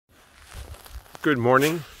Good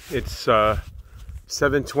morning. It's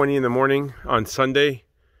 7:20 in the morning on Sunday.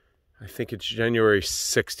 I think it's January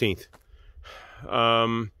 16th.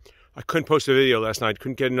 I couldn't post a video last night.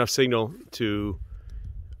 Couldn't get enough signal to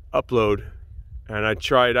upload. And I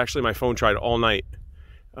tried, actually my phone tried all night.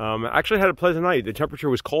 I actually had a pleasant night. The temperature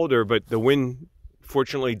was colder, but the wind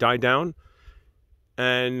fortunately died down.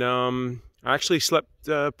 And I actually slept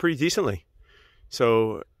pretty decently.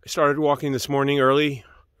 So I started walking this morning early.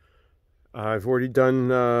 I've already done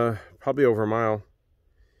probably over a mile.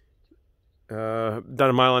 Done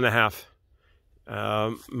a mile and a half.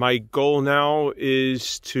 My goal now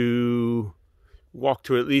is to walk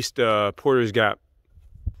to at least Porter's Gap.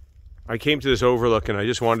 I came to this overlook and I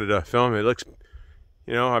just wanted to film it. It looks,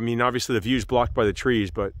 you know, I mean, obviously the view's blocked by the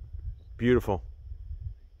trees, but beautiful.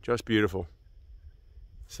 Just beautiful.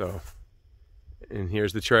 So, and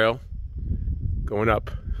here's the trail going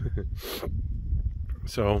up.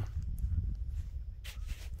 So,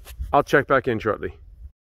 I'll check back in shortly.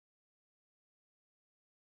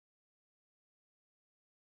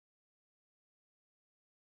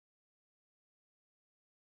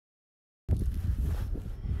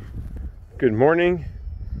 Good morning.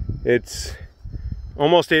 It's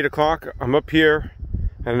almost 8 o'clock. I'm up here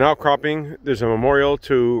at an outcropping. There's a memorial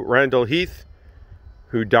to Randall Heath,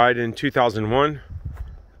 who died in 2001.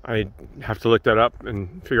 I have to look that up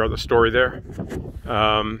and figure out the story there.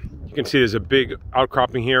 You can see there's a big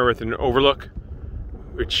outcropping here with an overlook,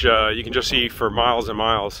 which you can just see for miles and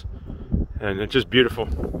miles. And it's just beautiful.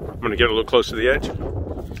 I'm gonna get a little close to the edge.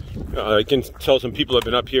 I can tell some people have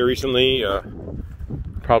been up here recently,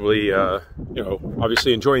 probably, you know,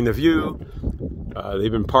 obviously enjoying the view.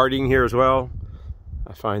 They've been partying here as well.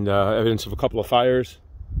 I find evidence of a couple of fires.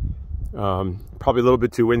 Probably a little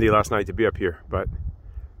bit too windy last night to be up here, but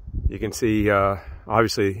you can see,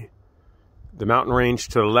 obviously, the mountain range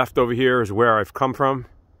to the left over here is where I've come from,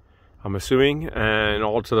 I'm assuming, and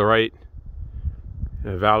all to the right,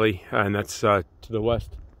 the valley, and that's to the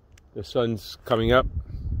west. The sun's coming up,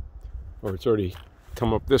 or it's already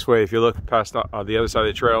come up this way. If you look past the other side of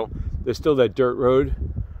the trail, there's still that dirt road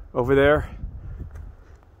over there.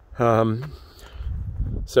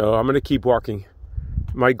 So I'm going to keep walking.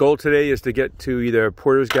 My goal today is to get to either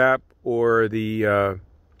Porter's Gap or the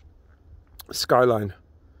Skyline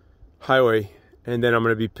Highway, and then I'm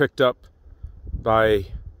going to be picked up by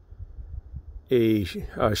a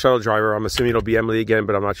shuttle driver. I'm assuming it'll be Emily again,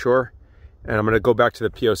 but I'm not sure. And I'm going to go back to the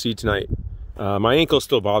POC tonight. My ankle's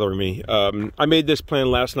still bothering me. I made this plan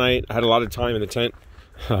last night. I had a lot of time in the tent,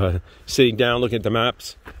 sitting down, looking at the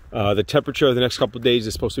maps. The temperature of the next couple of days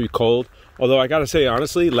is supposed to be cold. Although I gotta say,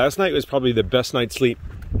 honestly, last night was probably the best night's sleep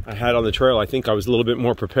I had on the trail. I think I was a little bit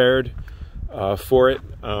more prepared for it.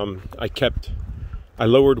 I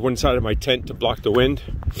lowered one side of my tent to block the wind,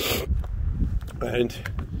 and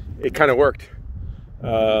it kind of worked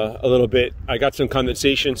a little bit. I got some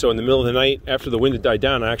condensation, so in the middle of the night, after the wind had died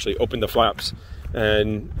down, I actually opened the flaps.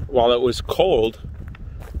 And while it was cold,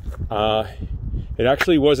 it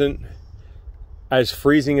actually wasn't as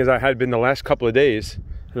freezing as I had been the last couple of days,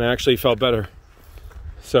 and I actually felt better.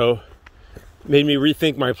 So it made me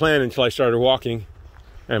rethink my plan until I started walking,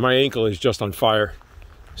 and my ankle is just on fire.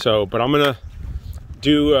 So, but I'm gonna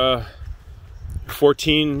do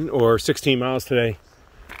 14 or 16 miles today,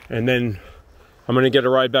 and then I'm gonna get a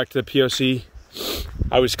ride back to the POC.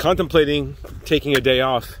 I was contemplating taking a day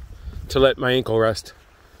off to let my ankle rest,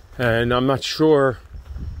 and I'm not sure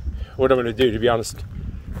what I'm gonna do, to be honest.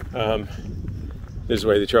 This is the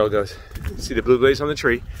way the trail goes. See the blue blaze on the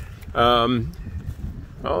tree. Oh,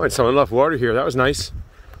 and someone left water here. That was nice.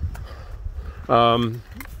 What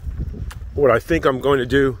I think I'm going to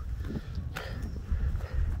do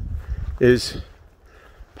is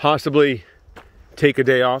possibly take a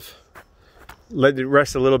day off, let it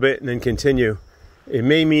rest a little bit, and then continue. It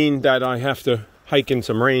may mean that I have to hike in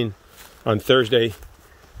some rain on Thursday,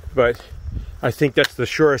 but I think that's the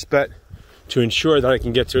surest bet to ensure that I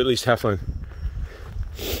can get to at least Heflin,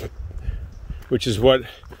 which is what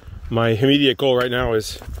my immediate goal right now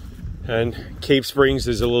is. And Cave Springs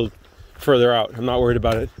is a little further out. I'm not worried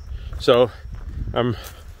about it. So I'm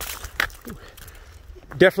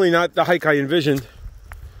definitely not the hike I envisioned.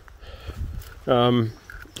 I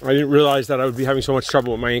didn't realize that I would be having so much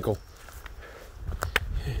trouble with my ankle.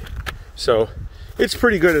 So it's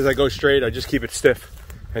pretty good as I go straight. I just keep it stiff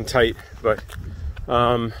and tight. But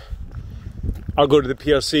I'll go to the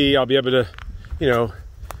PLC. I'll be able to, you know,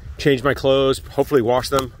 change my clothes, hopefully wash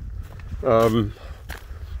them,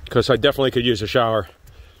 because I definitely could use a shower,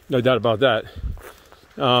 no doubt about that.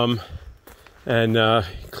 And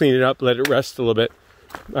clean it up, let it rest a little bit.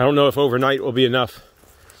 I don't know if overnight will be enough.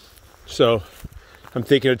 So I'm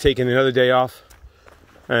thinking of taking another day off,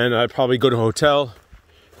 and I'd probably go to a hotel,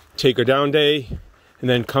 take a down day, and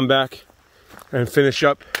then come back and finish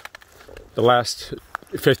up the last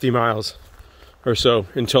 50 miles or so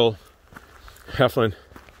until Heflin.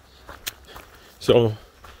 So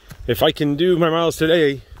if I can do my miles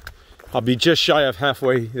today, I'll be just shy of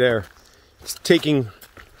halfway there. It's taking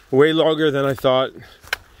way longer than I thought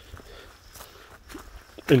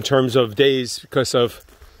in terms of days because of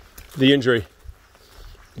the injury,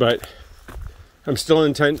 but I'm still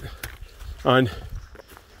intent on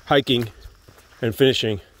hiking and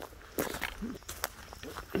finishing.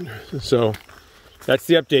 So that's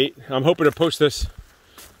the update. I'm hoping to post this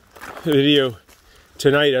video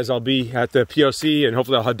tonight as I'll be at the POC, and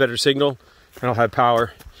hopefully I'll have better signal and I'll have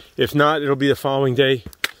power. If not, it'll be the following day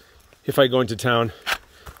if I go into town,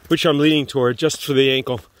 which I'm leaning toward just for the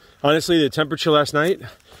ankle. Honestly, the temperature last night,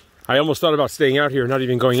 I almost thought about staying out here, not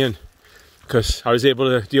even going in, because I was able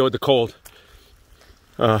to deal with the cold.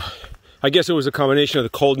 I guess it was a combination of the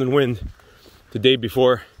cold and wind the day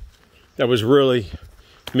before that was really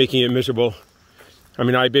making it miserable. I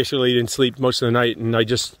mean, I basically didn't sleep most of the night, and I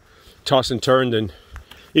just tossed and turned, and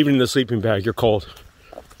even in the sleeping bag, you're cold.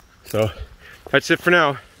 So that's it for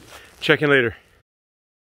now. Check in later.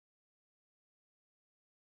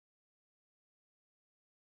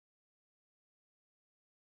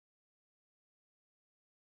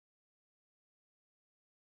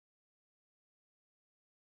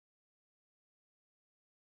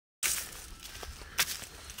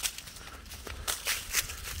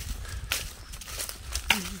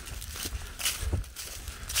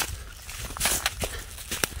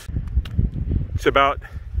 It's about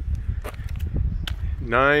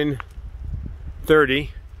 9:30.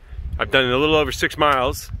 I've done a little over 6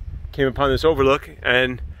 miles. Came upon this overlook,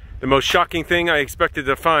 and the most shocking thing I expected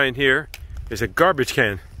to find here is a garbage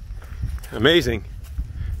can. Amazing.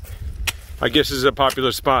 I guess this is a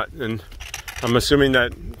popular spot, and I'm assuming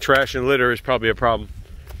that trash and litter is probably a problem.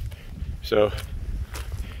 So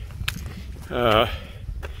let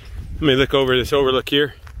me look over this overlook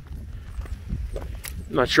here.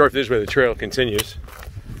 I'm not sure if this is where the trail continues.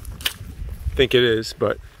 I think it is,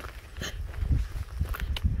 but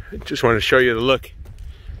I just want to show you the look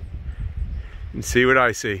and see what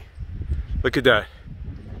I see. Look at that.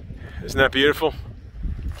 Isn't that beautiful?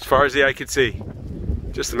 As far as the eye could see.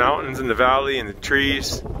 Just the mountains and the valley and the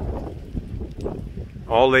trees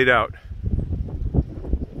all laid out.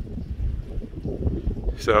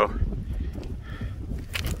 So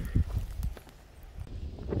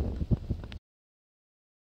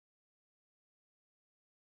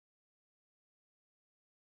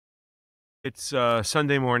it's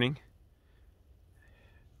Sunday morning.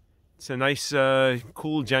 It's a nice,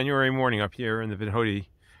 cool January morning up here in the Pinhoti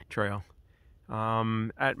Trail.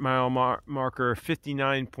 At mile marker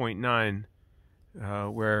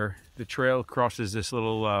 59.9, where the trail crosses this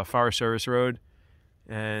little Forest Service road,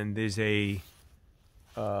 and there's a,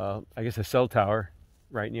 I guess a cell tower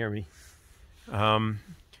right near me. The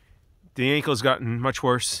ankle's gotten much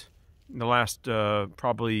worse in the last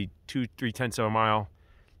probably 2-3 tenths of a mile.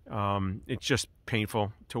 It's just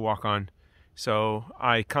painful to walk on. So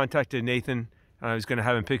I contacted Nathan, and I was going to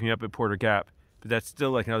have him pick me up at Porter Gap, but that's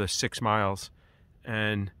still like another 6 miles.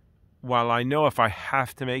 And while I know if I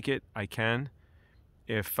have to make it, I can.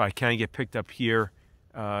 If I can get picked up here,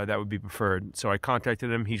 that would be preferred. So I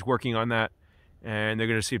contacted him. He's working on that, and they're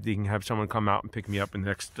going to see if they can have someone come out and pick me up in the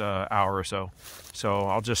next hour or so. So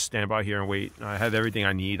I'll just stand by here and wait. I have everything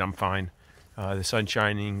I need. I'm fine. The sun's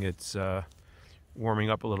shining. It's warming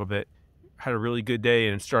up a little bit. Had a really good day,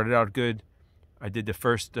 and it started out good. I did the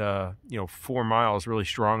first 4 miles really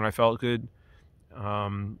strong. I felt good.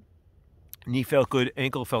 Knee felt good,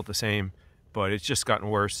 ankle felt the same, but it's just gotten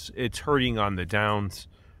worse. It's hurting on the downs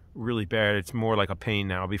really bad. It's more like a pain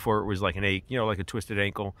now. Before it was like an ache, like a twisted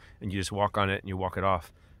ankle, and you just walk on it and you walk it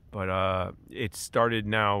off. But it started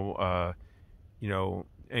now,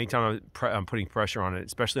 anytime I'm putting pressure on it,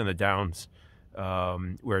 especially on the downs,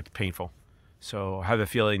 where it's painful. So I have a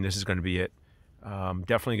feeling this is going to be it.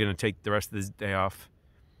 Definitely going to take the rest of this day off.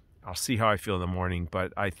 I'll see how I feel in the morning,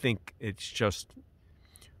 but I think it's just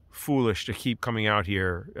foolish to keep coming out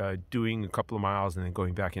here, doing a couple of miles and then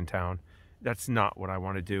going back in town. That's not what I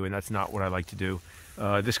want to do, and that's not what I like to do.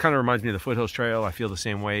 This kind of reminds me of the Foothills Trail. I feel the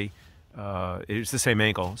same way. It's the same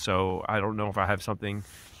ankle, so I don't know if I have something.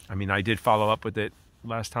 I mean, I did follow up with it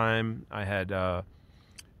last time. I had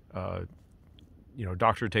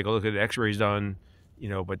doctor take a look at it, x-rays done,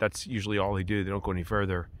 but that's usually all they do. They don't go any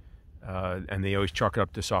further, and they always chalk it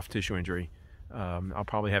up to soft tissue injury. I'll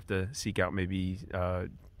probably have to seek out maybe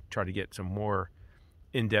try to get some more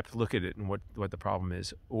in-depth look at it and what the problem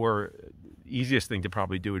is. Or the easiest thing to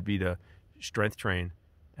probably do would be to strength train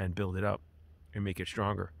and build it up and make it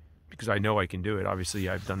stronger, because I know I can do it. Obviously,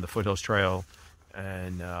 I've done the Foothills Trail,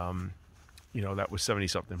 and you know, that was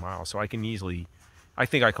 70-something miles, so I can easily, I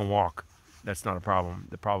think I can walk. That's not a problem.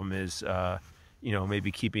 The problem is, you know,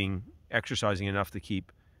 maybe exercising enough to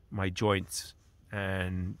keep my joints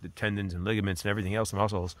and the tendons and ligaments and everything else, the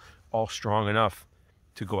muscles, all strong enough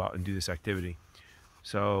to go out and do this activity.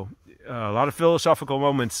 So a lot of philosophical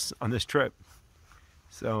moments on this trip.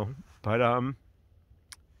 So, but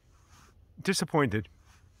disappointed.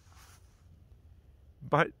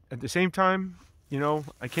 But at the same time, you know,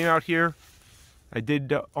 I came out here, I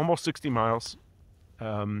did almost 60 miles.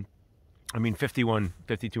 I mean 51,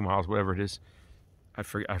 52 miles, whatever it is. I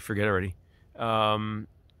forget already.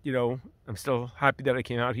 You know, I'm still happy that I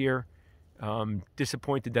came out here.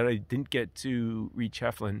 Disappointed that I didn't get to reach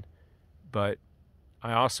Heflin, but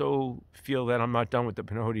I also feel that I'm not done with the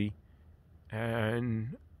Pinhoti,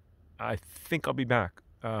 and I think I'll be back.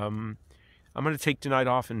 I'm going to take tonight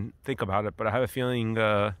off and think about it, but I have a feeling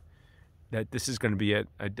that this is going to be it.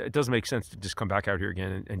 It doesn't make sense to just come back out here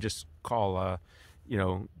again and just call, you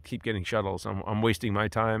know, keep getting shuttles. I'm wasting my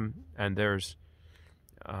time, and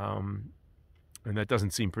and that doesn't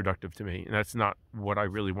seem productive to me, and that's not what I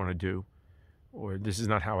really want to do, or this is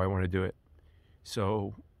not how I want to do it.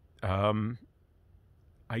 So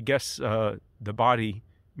I guess the body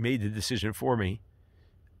made the decision for me.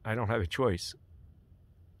 I don't have a choice.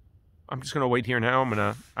 I'm just going to wait here now. I'm going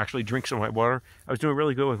to actually drink some of my water. I was doing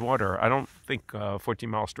really good with water. I don't think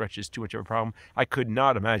 14-mile stretch is too much of a problem. I could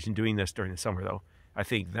not imagine doing this during the summer, though. I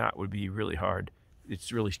think that would be really hard.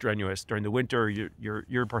 It's really strenuous. During the winter,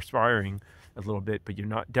 you're perspiring a little bit, but you're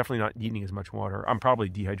definitely not needing as much water. I'm probably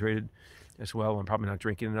dehydrated as well. I'm probably not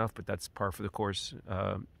drinking enough, but that's par for the course,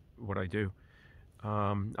 what I do.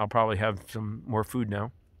 I'll probably have some more food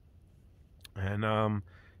now. And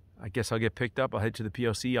I guess I'll get picked up. I'll head to the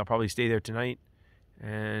POC. I'll probably stay there tonight.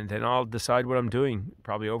 And then I'll decide what I'm doing,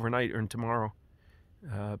 probably overnight or tomorrow.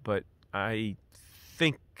 But I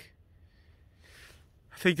think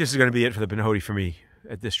this is going to be it for the Pinhoti for me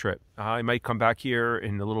at this trip. I might come back here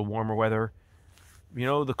in a little warmer weather. You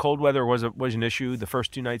know, the cold weather was an issue. The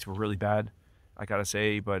first 2 nights were really bad, I gotta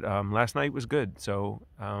say. But last night was good. So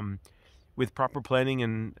with proper planning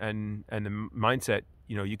and the mindset,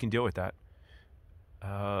 you know, you can deal with that.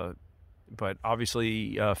 But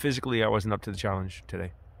obviously, physically, I wasn't up to the challenge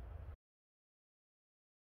today.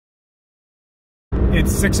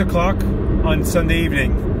 It's 6 o'clock on Sunday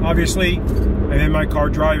evening. Obviously, I'm in my car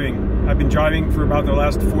driving. I've been driving for about the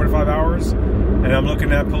last 4 to 5 hours, and I'm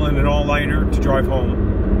looking at pulling an all-nighter to drive home.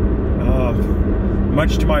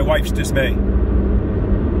 Much to my wife's dismay.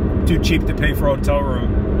 Too cheap to pay for a hotel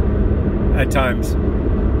room at times.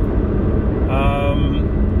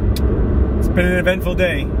 It's been an eventful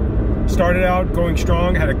day. Started out going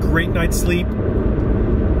strong, had a great night's sleep.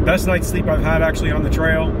 Best night's sleep I've had actually on the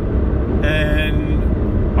trail.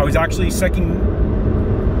 And I was actually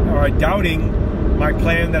doubting my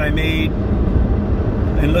plan that I made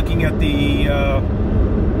and looking at the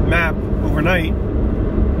map overnight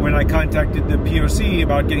when I contacted the POC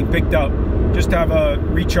about getting picked up, just to have a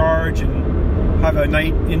recharge and have a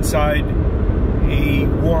night inside a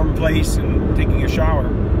warm place and taking a shower.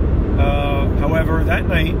 However, that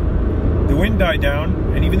night the wind died down,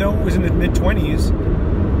 and even though it was in the mid-20s,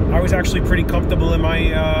 I was actually pretty comfortable in my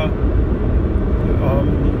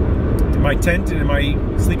tent and in my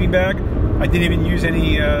sleeping bag. I didn't even use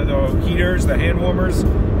any the heaters, the hand warmers,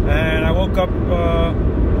 and I woke up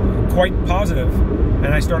quite positive,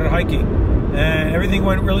 and I started hiking, and everything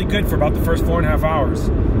went really good for about the first 4.5 hours.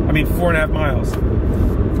 I mean 4.5 miles.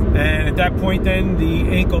 And at that point then, the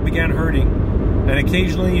ankle began hurting, and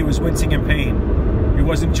occasionally it was wincing in pain. It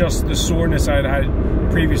wasn't just the soreness I had had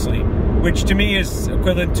previously, which to me is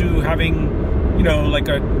equivalent to having, you know, like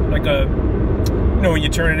a you know, when you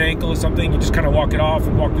turn an ankle or something, you just kind of walk it off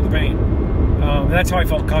and walk through the pain. And that's how I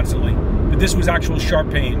felt constantly. But this was actual sharp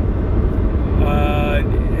pain.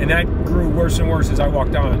 And that grew worse and worse as I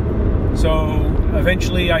walked on. So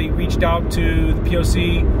eventually I reached out to the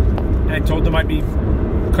POC and told them I'd be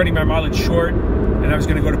cutting my mileage short, and I was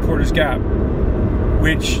going to go to Porter's Gap,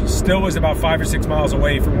 which still was about 5 or 6 miles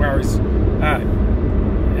away from where I was at.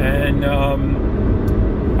 And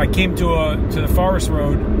I came to the forest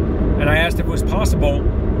road, and I asked if it was possible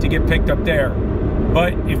to get picked up there.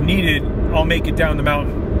 But if needed, I'll make it down the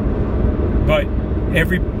mountain. But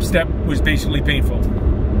every step was basically painful.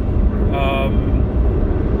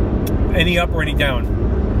 Any up or any down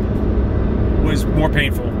was more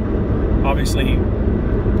painful. Obviously,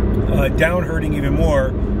 down hurting even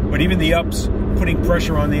more. But even the ups, putting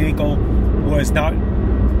pressure on the ankle was not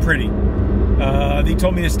pretty. They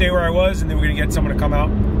told me to stay where I was, and they were going to get someone to come out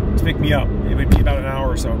to pick me up. It would be about an hour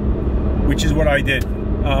or so, which is what I did.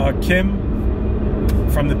 Kim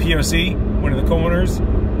from the POC, one of the co-owners,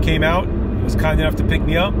 came out, was kind enough to pick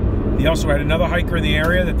me up. They also had another hiker in the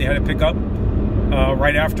area that they had to pick up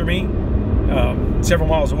right after me, several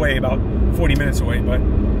miles away, about 40 minutes away, but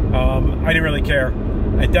I didn't really care.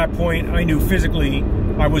 At that point, I knew physically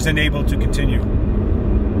I wasn't able to continue.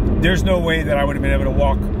 There's no way that I would have been able to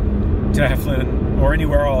walk to Heflin or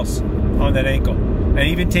anywhere else on that ankle. And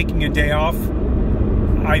even taking a day off,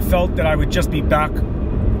 I felt that I would just be back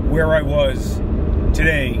where I was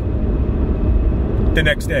today the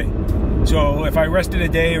next day. So if I rested a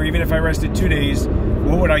day, or even if I rested 2 days,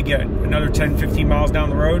 what would I get? Another 10, 15 miles down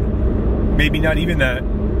the road? Maybe not even that,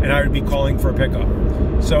 and I would be calling for a pickup.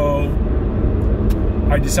 So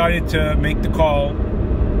I decided to make the call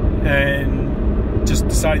and just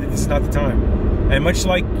decided that this is not the time. And much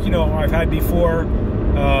like, you know, I've had before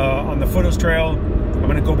on the Pinhoti Trail, I'm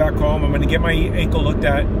going to go back home, I'm going to get my ankle looked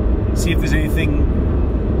at, see if there's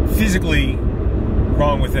anything physically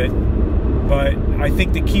wrong with it. But I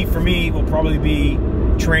think the key for me will probably be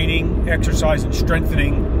training, exercise, and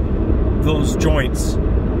strengthening those joints,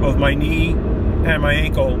 both my knee and my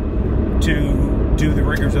ankle, to do the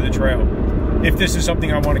rigors of the trail. If this is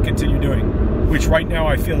something I want to continue doing, which right now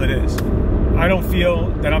I feel it is. I don't feel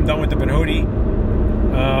that I'm done with the Pinhoti.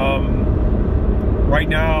 Right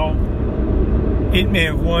now, it may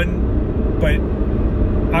have won, but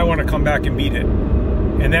I want to come back and beat it.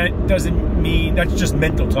 And that doesn't mean, that's just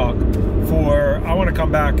mental talk. I want to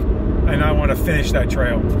come back and I want to finish that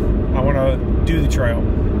trail. I want to do the trail.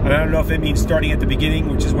 And I don't know if it means starting at the beginning,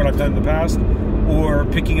 which is what I've done in the past, or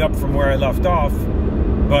picking up from where I left off.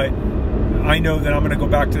 But I know that I'm going to go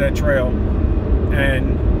back to that trail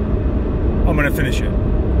and I'm going to finish it.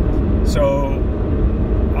 So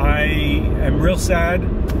I am real sad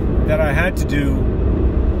that I had to do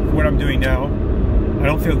what I'm doing now. I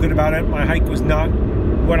don't feel good about it. My hike was not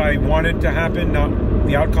what I wanted to happen, not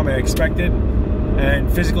the outcome I expected,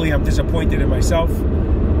 and physically I'm disappointed in myself,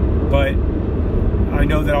 but I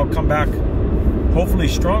know that I'll come back hopefully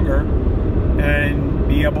stronger and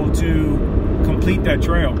be able to complete that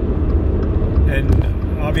trail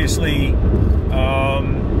and obviously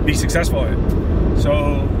be successful at it.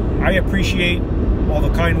 So I appreciate all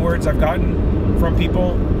the kind words I've gotten from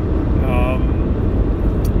people,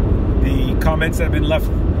 the comments that have been left,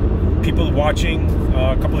 people watching,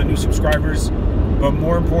 a couple of new subscribers, but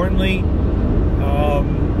more importantly,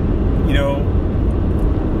 you know,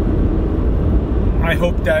 I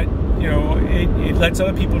hope that, you know, it lets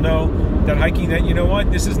other people know that hiking, that, you know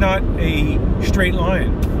what, this is not a straight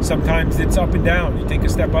line. Sometimes it's up and down. You take a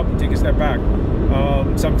step up, you take a step back.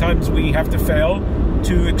 Sometimes we have to fail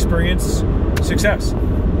to experience success.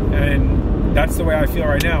 And that's the way I feel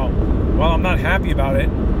right now. While I'm not happy about it,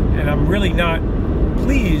 and I'm really not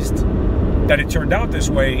pleased that it turned out this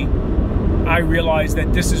way, I realize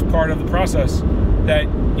that this is part of the process, that,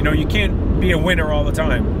 you know, you can't be a winner all the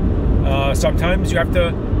time. Sometimes you have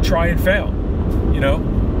to try and fail, you know,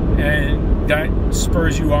 and that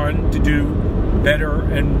spurs you on to do better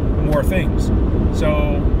and more things. So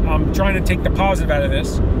I'm trying to take the positive out of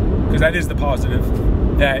this, because that is the positive.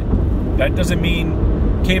 That doesn't mean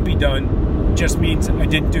can't be done, just means I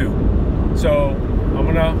didn't do. So I'm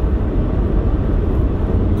gonna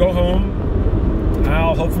go home.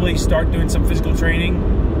 I'll hopefully start doing some physical training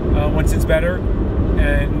once it's better,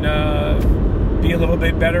 and be a little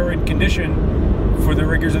bit better in condition for the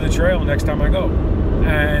rigors of the trail next time I go.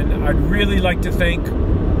 And I'd really like to thank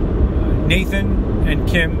Nathan and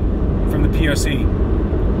Kim from the POC.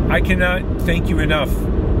 I cannot thank you enough.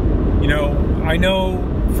 You know, I know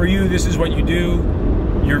for you this is what you do.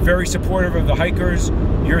 You're very supportive of the hikers.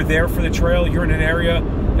 You're there for the trail. You're in an area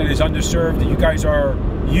that is underserved. You guys are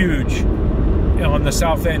huge on the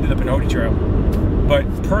south end of the Pinhoti Trail. But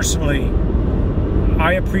personally,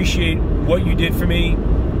 I appreciate what you did for me.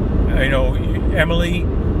 You know, Emily,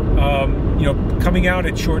 you know, coming out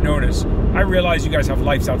at short notice. I realize you guys have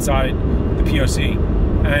lives outside the POC.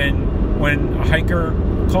 And when a hiker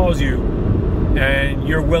calls you and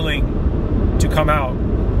you're willing to come out,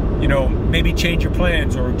 you know, maybe change your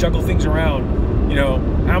plans or juggle things around, you know,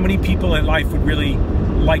 how many people in life would really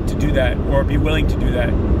like to do that or be willing to do that?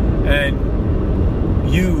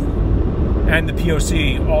 And you and the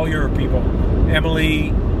POC, all your people, Emily,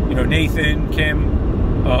 you know, Nathan,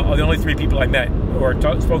 Kim, are the only three people I met or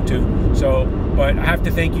spoke to. So, but I have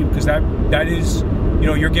to thank you, because that is, you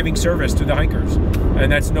know, you're giving service to the hikers,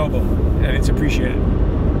 and that's noble, and it's appreciated.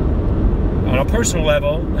 on a personal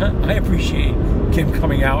level, I appreciate Kim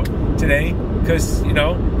coming out today because, you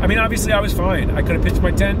know, I mean, obviously I was fine. I could have pitched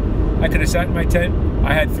my tent. I could have sat in my tent.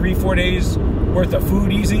 I had 3-4 days worth of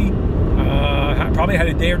food easy. Probably had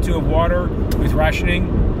a day or two of water with rationing,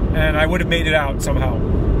 and I would have made it out somehow,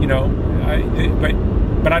 you know.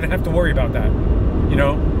 But I didn't have to worry about that, you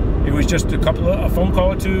know. It was just a phone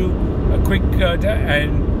call or two, a quick,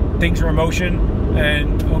 and things were in motion,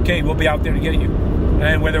 and okay, we'll be out there to get you.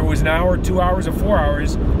 And whether it was an hour, 2 hours, or 4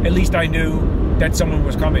 hours, at least I knew that someone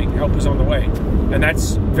was coming, help was on the way, and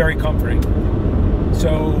that's very comforting.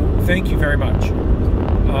 So thank you very much.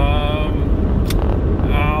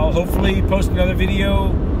 I'll hopefully post another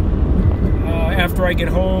video after I get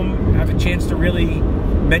home, have a chance to really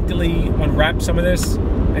mentally unwrap some of this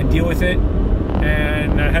and deal with it.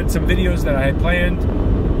 And I had some videos that I had planned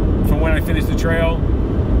from when I finished the trail.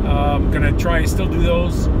 I'm gonna try and still do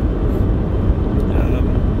those,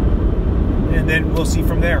 and then we'll see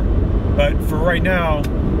from there. But for right now,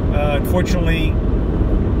 unfortunately,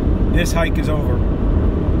 this hike is over.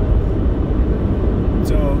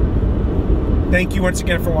 So thank you once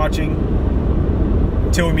again for watching.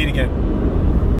 Until we meet again.